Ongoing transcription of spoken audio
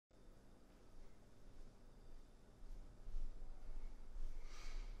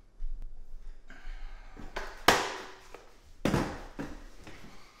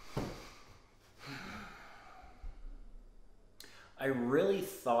really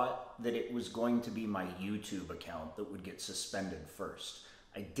thought that it was going to be my YouTube account that would get suspended first.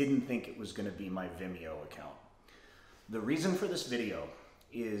 I didn't think it was going to be my Vimeo account. The reason for this video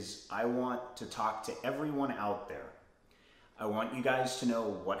is I want to talk to everyone out there. I want you guys to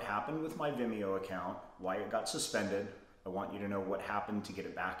know what happened with my Vimeo account, why it got suspended. I want you to know what happened to get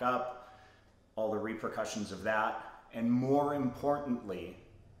it back up, all the repercussions of that, and more importantly,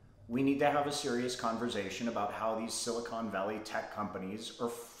 we need to have a serious conversation about how these Silicon Valley tech companies are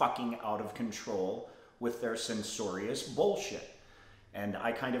fucking out of control with their censorious bullshit. And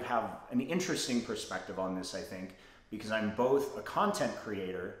I kind of have an interesting perspective on this, I think, because I'm both a content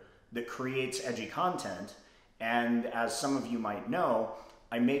creator that creates edgy content, and as some of you might know,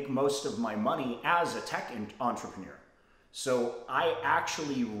 I make most of my money as a tech entrepreneur. So I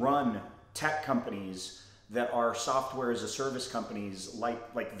actually run tech companies that are software as a service companies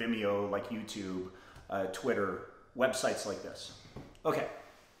like Vimeo, like YouTube, Twitter, websites like this. Okay,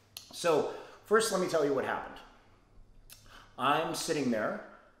 so first let me tell you what happened. I'm sitting there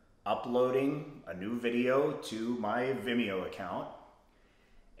uploading a new video to my Vimeo account,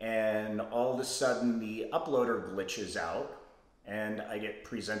 and all of a sudden the uploader glitches out and I get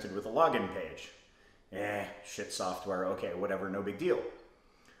presented with a login page. Shit software, okay, whatever, no big deal.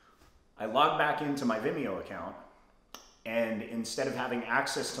 I log back into my Vimeo account, and instead of having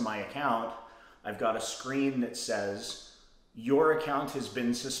access to my account, I've got a screen that says, your account has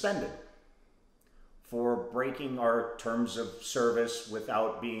been suspended for breaking our terms of service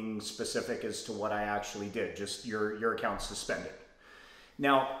without being specific as to what I actually did, just your account's suspended.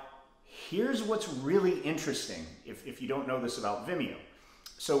 Now, here's what's really interesting if you don't know this about Vimeo.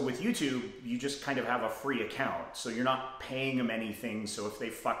 So with YouTube, you just kind of have a free account, so you're not paying them anything, so if they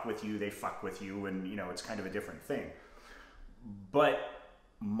fuck with you, they fuck with you, and you know, it's kind of a different thing. But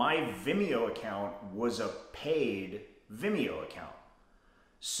my Vimeo account was a paid Vimeo account.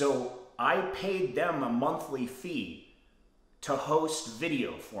 So I paid them a monthly fee to host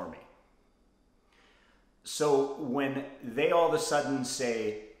video for me. So when they all of a sudden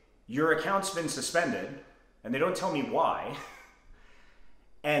say, your account's been suspended, and they don't tell me why,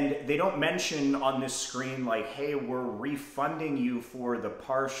 and they don't mention on this screen like, hey, we're refunding you for the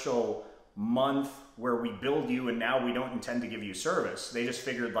partial month where we billed you and now we don't intend to give you service. They just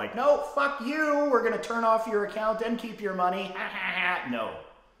figured like, no, fuck you, we're gonna turn off your account and keep your money. No,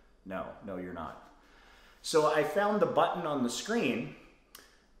 you're not. So I found the button on the screen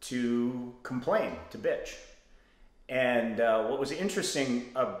to complain, to bitch. And what was interesting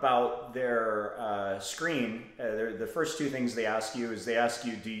about their screen, the first two things they ask you is they ask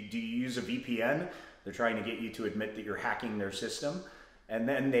you, do you use a VPN? They're trying to get you to admit that you're hacking their system. And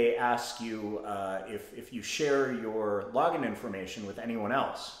then they ask you if you share your login information with anyone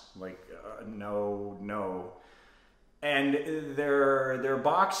else. Like, no. And their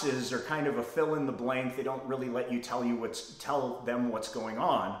boxes are kind of a fill in the blank. They don't really let you tell them what's going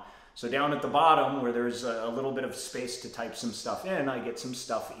on. So down at the bottom where there's a little bit of space to type some stuff in, I get some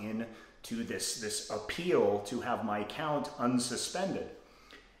stuff in to this appeal to have my account unsuspended.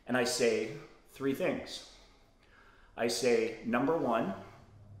 And I say three things. I say, number one,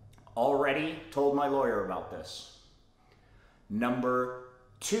 already told my lawyer about this. Number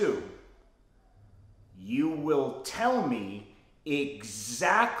two, you will tell me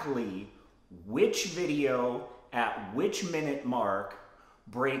exactly which video at which minute mark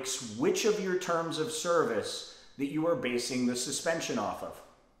breaks which of your terms of service that you are basing the suspension off of.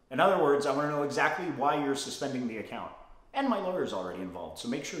 In other words, I want to know exactly why you're suspending the account. And my lawyer's already involved, so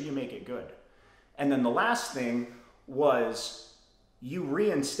make sure you make it good. And then the last thing was, you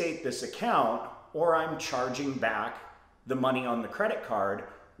reinstate this account or I'm charging back the money on the credit card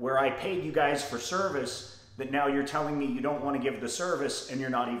where I paid you guys for service that now you're telling me you don't want to give the service and you're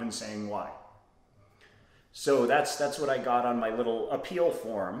not even saying why. So that's what I got on my little appeal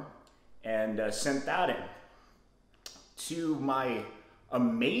form and sent that in. To my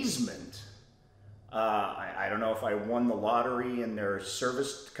amazement, I don't know if I won the lottery in their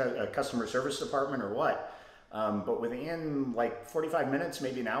customer service department or what, but within like 45 minutes,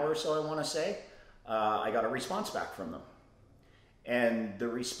 maybe an hour or so, I want to say, I got a response back from them. And the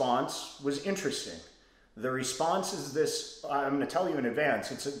response was interesting. The response is this, I'm going to tell you in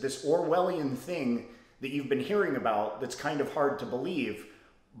advance, it's this Orwellian thing that you've been hearing about that's kind of hard to believe,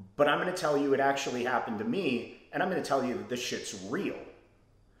 but I'm going to tell you it actually happened to me, and I'm going to tell you that this shit's real.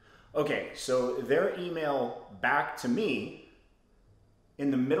 Okay, so their email back to me, in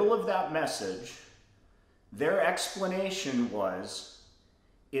the middle of that message, their explanation was,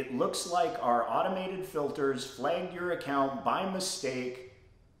 it looks like our automated filters flagged your account by mistake.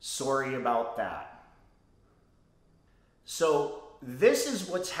 Sorry about that. So this is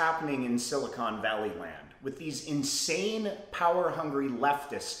what's happening in Silicon Valley land with these insane, power-hungry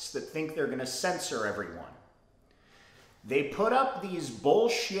leftists that think they're going to censor everyone. They put up these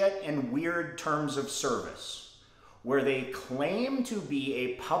bullshit and weird terms of service where they claim to be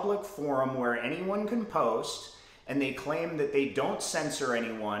a public forum where anyone can post, and they claim that they don't censor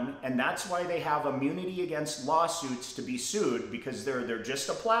anyone, and that's why they have immunity against lawsuits to be sued, because they're just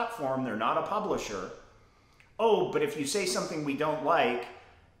a platform, they're not a publisher. Oh, but if you say something we don't like,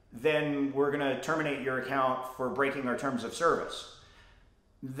 then we're going to terminate your account for breaking our terms of service.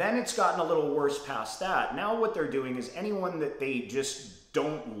 Then it's gotten a little worse past that. Now what they're doing is anyone that they just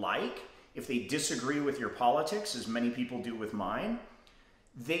don't like, if they disagree with your politics, as many people do with mine,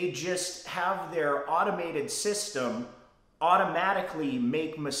 they just have their automated system automatically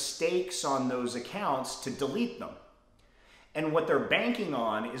make mistakes on those accounts to delete them. And what they're banking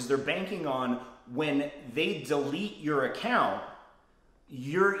on is they're banking on when they delete your account,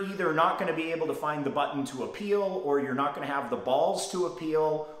 you're either not going to be able to find the button to appeal, or you're not going to have the balls to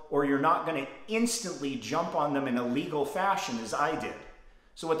appeal, or you're not going to instantly jump on them in a legal fashion as I did.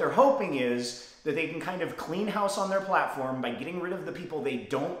 So what they're hoping is that they can kind of clean house on their platform by getting rid of the people they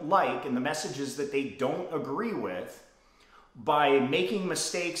don't like and the messages that they don't agree with, by making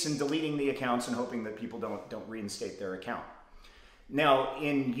mistakes and deleting the accounts and hoping that people don't reinstate their account. Now,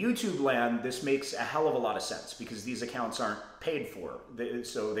 in YouTube land, this makes a hell of a lot of sense because these accounts aren't paid for.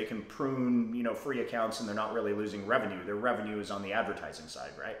 So they can prune, free accounts and they're not really losing revenue. Their revenue is on the advertising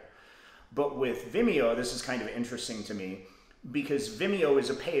side, right? But with Vimeo, this is kind of interesting to me because Vimeo is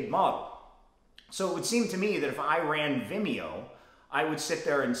a paid model. So it would seem to me that if I ran Vimeo, I would sit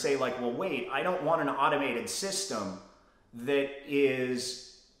there and say like, well, wait, I don't want an automated system that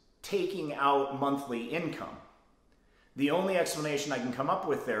is taking out monthly income. The only explanation I can come up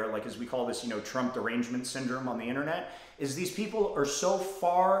with there, like as we call this, Trump derangement syndrome on the internet, is these people are so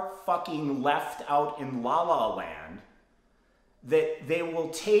far fucking left out in la la land that they will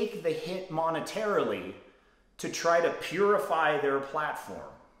take the hit monetarily to try to purify their platform.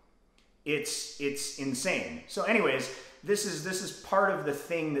 It's insane. So anyways, this is part of the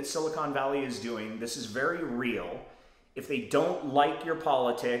thing that Silicon Valley is doing. This is very real. If they don't like your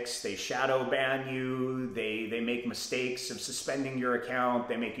politics, they shadow ban you, they make mistakes of suspending your account,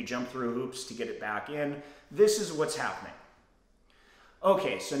 they make you jump through hoops to get it back in. This is what's happening.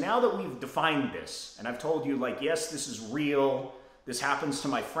 Okay, so now that we've defined this, and I've told you like, yes, this is real, this happens to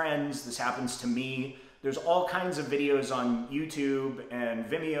my friends, this happens to me. There's all kinds of videos on YouTube and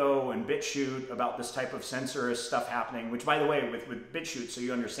Vimeo and BitChute about this type of censorious stuff happening, which by the way, with BitChute, so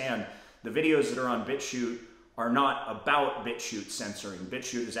you understand, the videos that are on BitChute are not about BitChute censoring.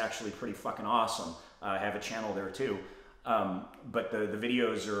 BitChute is actually pretty fucking awesome. I have a channel there too. But the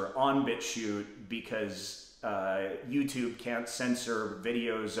videos are on BitChute because YouTube can't censor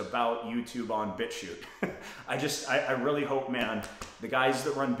videos about YouTube on BitChute. I really hope, man, the guys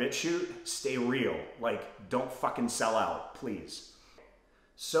that run BitChute stay real. Like, don't fucking sell out, please.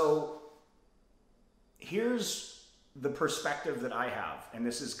 So here's the perspective that I have, and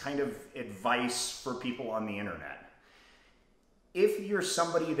this is kind of advice for people on the internet. If you're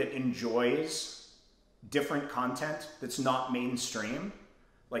somebody that enjoys different content that's not mainstream,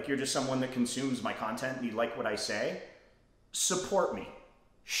 like you're just someone that consumes my content and you like what I say, support me,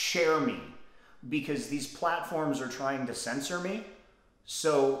 share me, because these platforms are trying to censor me.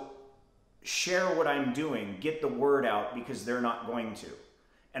 So share what I'm doing, get the word out, because they're not going to.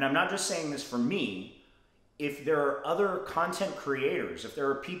 And I'm not just saying this for me. If there are other content creators, if there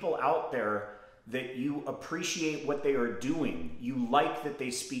are people out there that you appreciate what they are doing, you like that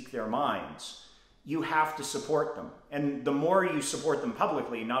they speak their minds, you have to support them. And the more you support them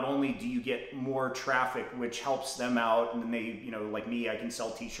publicly, not only do you get more traffic, which helps them out, and then they, like me, I can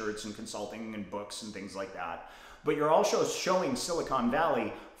sell t-shirts and consulting and books and things like that, but you're also showing Silicon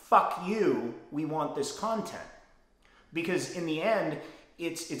Valley, fuck you, we want this content. Because in the end,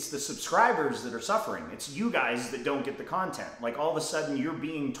 it's the subscribers that are suffering. It's you guys that don't get the content. Like all of a sudden you're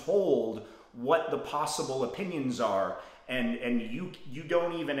being told what the possible opinions are, and you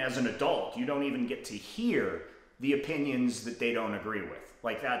don't even, as an adult, you don't even get to hear the opinions that they don't agree with.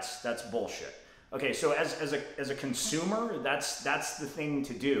 Like that's bullshit. Okay, so as a consumer, that's the thing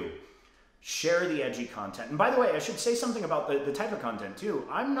to do. Share the edgy content. And by the way, I should say something about the type of content too.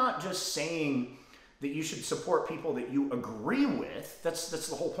 I'm not just saying that you should support people that you agree with. That's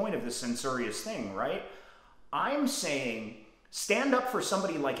the whole point of this censorious thing, right? I'm saying stand up for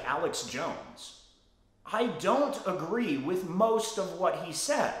somebody like Alex Jones. I don't agree with most of what he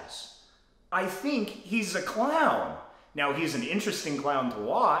says. I think he's a clown. Now, he's an interesting clown to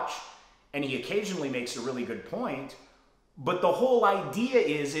watch, and he occasionally makes a really good point, But the whole idea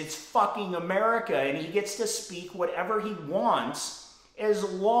is it's fucking America and he gets to speak whatever he wants as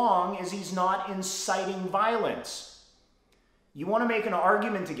long as he's not inciting violence. You want to make an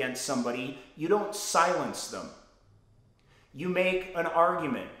argument against somebody, you don't silence them. You make an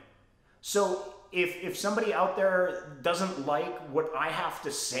argument. So if somebody out there doesn't like what I have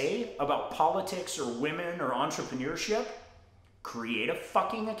to say about politics or women or entrepreneurship, create a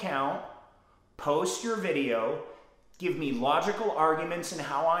fucking account, post your video, give me logical arguments and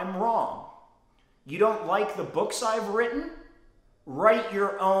how I'm wrong. You don't like the books I've written? Write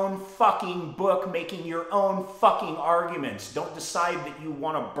your own fucking book making your own fucking arguments. Don't decide that you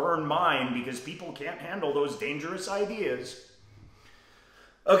want to burn mine because people can't handle those dangerous ideas.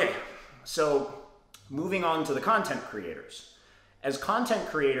 Okay, so moving on to the content creators. As content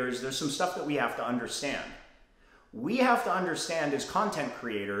creators, there's some stuff that we have to understand. We have to understand as content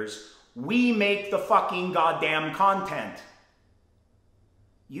creators, we make the fucking goddamn content.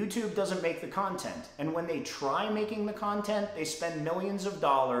 YouTube doesn't make the content. And when they try making the content, they spend millions of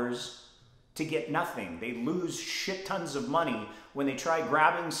dollars to get nothing. They lose shit tons of money when they try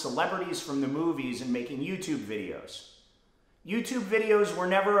grabbing celebrities from the movies and making YouTube videos. YouTube videos were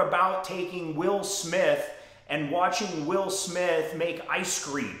never about taking Will Smith and watching Will Smith make ice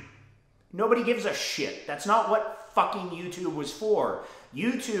cream. Nobody gives a shit. That's not what fucking YouTube was for.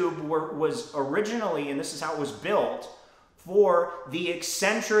 YouTube was originally, and this is how it was built, for the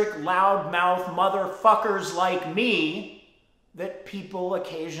eccentric, loudmouth motherfuckers like me that people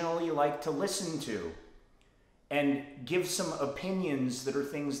occasionally like to listen to and give some opinions that are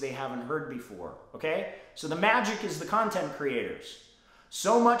things they haven't heard before, okay? So the magic is the content creators.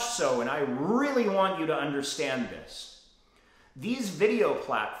 So much so, and I really want you to understand this, these video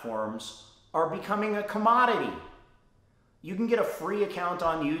platforms are becoming a commodity. You can get a free account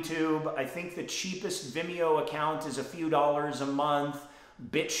on YouTube. I think the cheapest Vimeo account is a few dollars a month.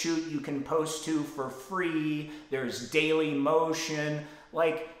 BitChute you can post to for free. There's Daily Motion.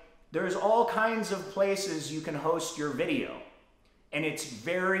 Like, there's all kinds of places you can host your video. And it's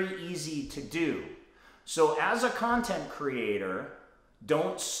very easy to do. So as a content creator,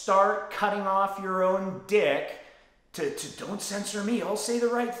 don't start cutting off your own dick to don't censor me, I'll say the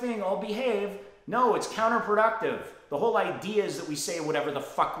right thing, I'll behave. No, it's counterproductive. The whole idea is that we say whatever the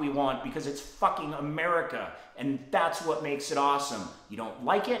fuck we want because it's fucking America, and that's what makes it awesome. You don't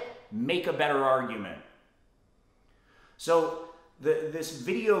like it? Make a better argument. So this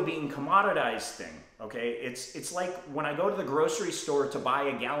video being commoditized thing, okay, it's like when I go to the grocery store to buy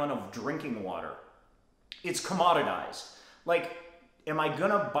a gallon of drinking water. It's commoditized. Like, am I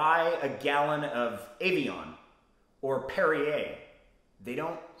gonna buy a gallon of Evian or Perrier? They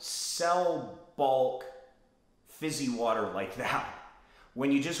don't sell bulk fizzy water like that.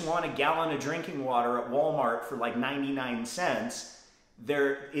 When you just want a gallon of drinking water at Walmart for like 99 cents,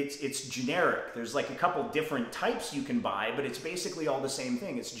 it's generic. There's like a couple different types you can buy, but it's basically all the same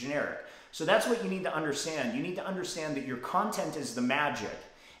thing. It's generic. So that's what you need to understand. You need to understand that your content is the magic,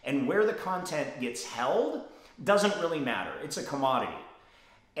 and where the content gets held doesn't really matter. It's a commodity.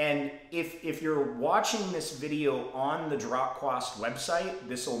 And if you're watching this video on the Drawk Kwast website,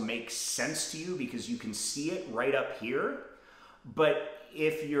 this will make sense to you because you can see it right up here. But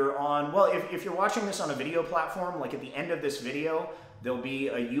if you're on, well, if you're watching this on a video platform, like at the end of this video, there'll be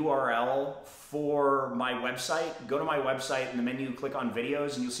a URL for my website. Go to my website, in the menu, click on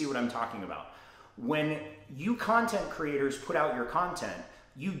videos, and you'll see what I'm talking about. When you content creators put out your content,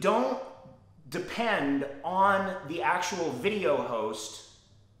 you don't depend on the actual video host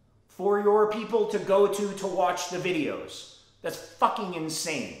for your people to go to watch the videos. That's fucking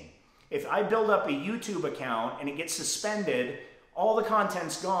insane. If I build up a YouTube account and it gets suspended, all the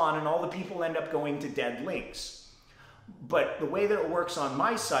content's gone and all the people end up going to dead links. But the way that it works on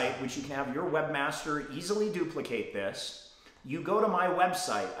my site, which you can have your webmaster easily duplicate this, you go to my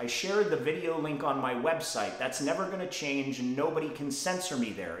website. I shared the video link on my website. That's never going to change and nobody can censor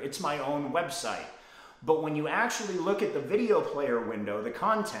me there. It's my own website. But when you actually look at the video player window, the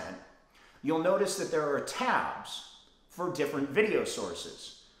content, you'll notice that there are tabs for different video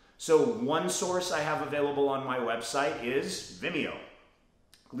sources. So one source I have available on my website is Vimeo,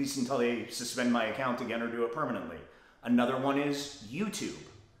 at least until they suspend my account again or do it permanently. Another one is YouTube.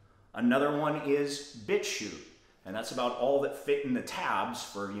 Another one is BitChute. And that's about all that fit in the tabs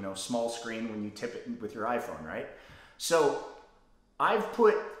for, you know, small screen when you tip it with your iPhone, right? So I've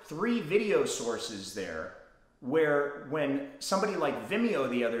put 3 video sources there where when somebody like Vimeo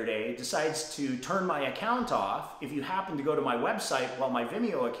the other day decides to turn my account off, if you happen to go to my website while my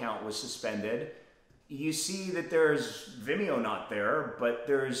Vimeo account was suspended, you see that there's Vimeo not there, but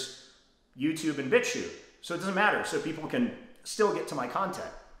there's YouTube and BitChute. So it doesn't matter. So people can still get to my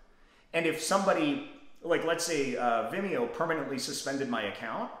content. And if somebody, like let's say Vimeo permanently suspended my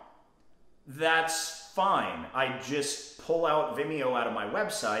account, that's fine. I just pull out Vimeo out of my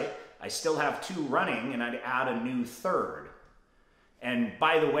website. I still have 2 running, and I'd add a new 3rd. And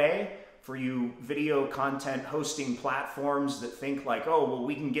by the way, for you video content hosting platforms that think like, oh, well,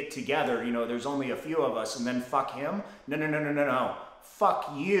 we can get together, you know, there's only a few of us, and then fuck him. No, no, no, no, no, no.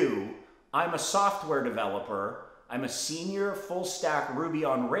 Fuck you. I'm a software developer. I'm a senior full stack Ruby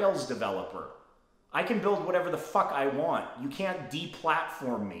on Rails developer. I can build whatever the fuck I want. You can't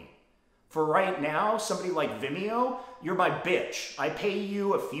deplatform me. For right now, somebody like Vimeo, you're my bitch. I pay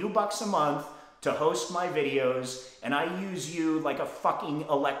you a few bucks a month to host my videos, and I use you like a fucking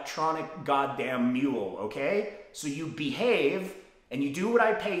electronic goddamn mule, okay? So you behave, and you do what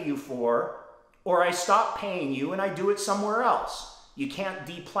I pay you for, or I stop paying you and I do it somewhere else. You can't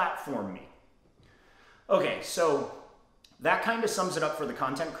deplatform me. Okay, so that kind of sums it up for the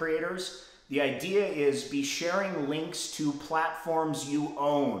content creators. The idea is be sharing links to platforms you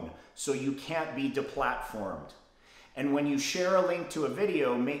own, so you can't be deplatformed. And when you share a link to a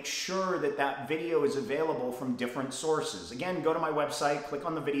video, make sure that that video is available from different sources. Again, go to my website, click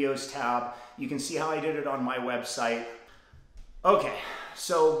on the videos tab. You can see how I did it on my website. Okay,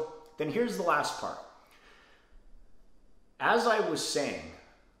 so then here's the last part. As I was saying,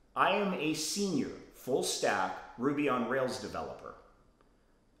 I am a senior full stack Ruby on Rails developer.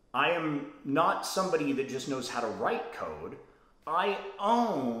 I am not somebody that just knows how to write code. I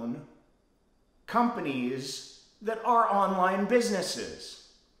own companies that are online businesses.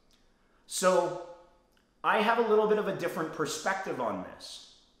 So I have a little bit of a different perspective on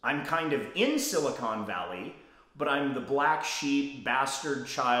this. I'm kind of in Silicon Valley, but I'm the black sheep, bastard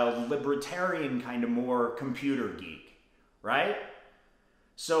child, libertarian kind of more computer geek, right?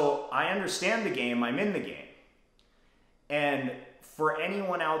 So I understand the game, I'm in the game. And for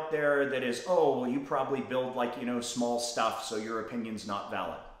anyone out there that is, oh, well, you probably build like, you know, small stuff, so your opinion's not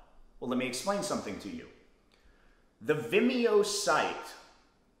valid. Well, let me explain something to you. The Vimeo site,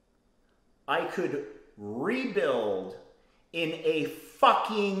 I could rebuild in a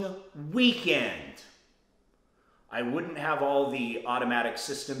fucking weekend. I wouldn't have all the automatic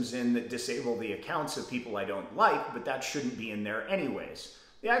systems in that disable the accounts of people I don't like, but that shouldn't be in there anyways.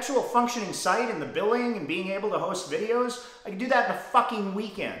 The actual functioning site and the billing and being able to host videos, I could do that in a fucking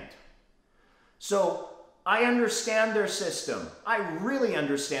weekend. So I understand their system. I really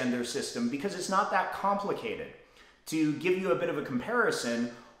understand their system because it's not that complicated. To give you a bit of a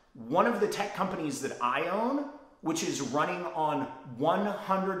comparison, one of the tech companies that I own, which is running on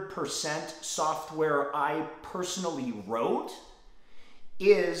 100% software I personally wrote,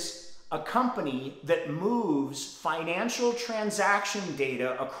 is a company that moves financial transaction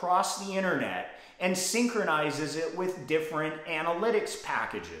data across the internet and synchronizes it with different analytics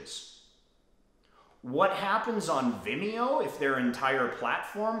packages. What happens on Vimeo if their entire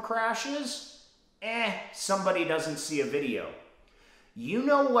platform crashes? Somebody doesn't see a video. You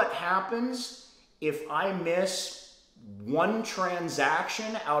know what happens if I miss one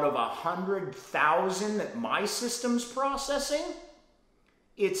transaction out of 100,000 that my system's processing?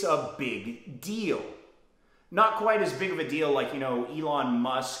 It's a big deal. Not quite as big of a deal like, you know, Elon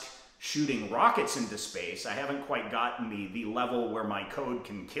Musk shooting rockets into space. I haven't quite gotten the level where my code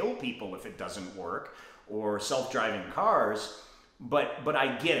can kill people if it doesn't work, or self-driving cars, but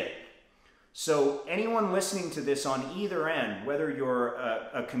I get it. So anyone listening to this on either end, whether you're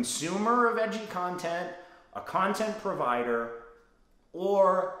a consumer of edgy content, a content provider,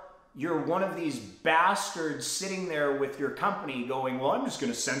 or you're one of these bastards sitting there with your company going, well, I'm just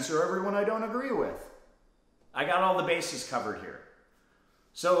going to censor everyone I don't agree with. I got all the bases covered here.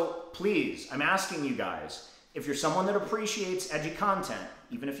 So please, I'm asking you guys, if you're someone that appreciates edgy content,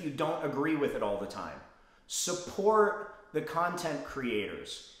 even if you don't agree with it all the time, support the content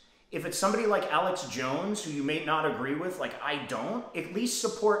creators. If it's somebody like Alex Jones, who you may not agree with, like I don't, at least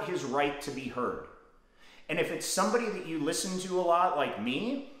support his right to be heard. And if it's somebody that you listen to a lot like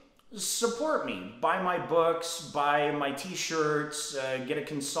me, support me. Buy my books, buy my t-shirts, get a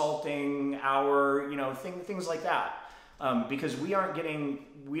consulting hour, you know, things like that. Because we aren't getting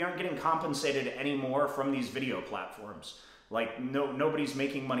compensated anymore from these video platforms. Like nobody's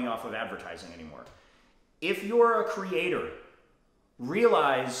making money off of advertising anymore. If you're a creator,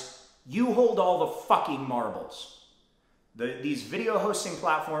 realize you hold all the fucking marbles. These video hosting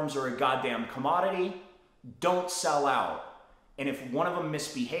platforms are a goddamn commodity. Don't sell out. And if one of them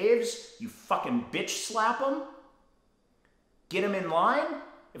misbehaves, you fucking bitch slap them, get them in line.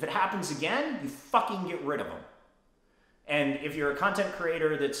 If it happens again, you fucking get rid of them. And if you're a content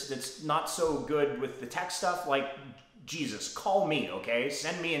creator that's not so good with the tech stuff, like, Jesus, call me, okay?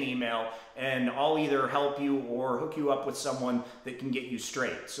 Send me an email, and I'll either help you or hook you up with someone that can get you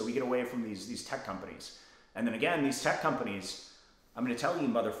straight, so we get away from these tech companies. And then again, these tech companies, I'm gonna tell you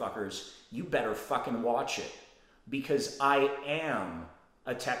motherfuckers, you better fucking watch it, because I am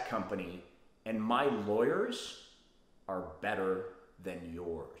a tech company, and my lawyers are better than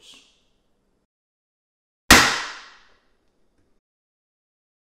yours.